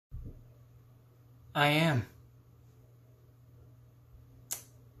I am.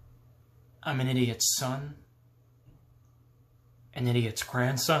 I'm an idiot's son, an idiot's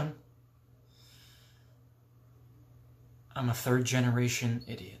grandson. I'm a third-generation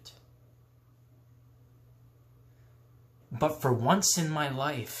idiot. But for once in my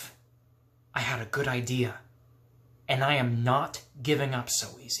life, I had a good idea, and I am not giving up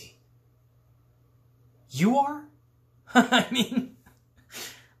so easy. You are? I mean,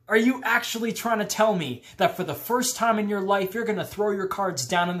 are you actually trying to tell me that for the first time in your life, you're going to throw your cards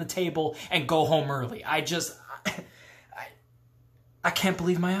down on the table and go home early? I can't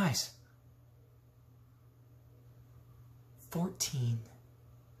believe my eyes. $14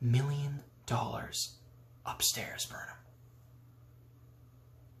 million upstairs, Burnham.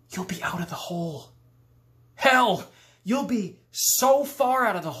 You'll be out of the hole. Hell, you'll be so far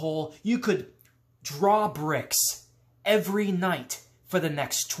out of the hole, you could draw bricks every night for the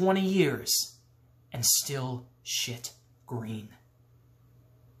next 20 years and still shit green.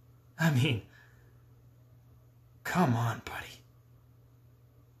 I mean, come on, buddy.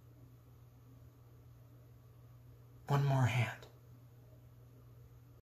 One more hand.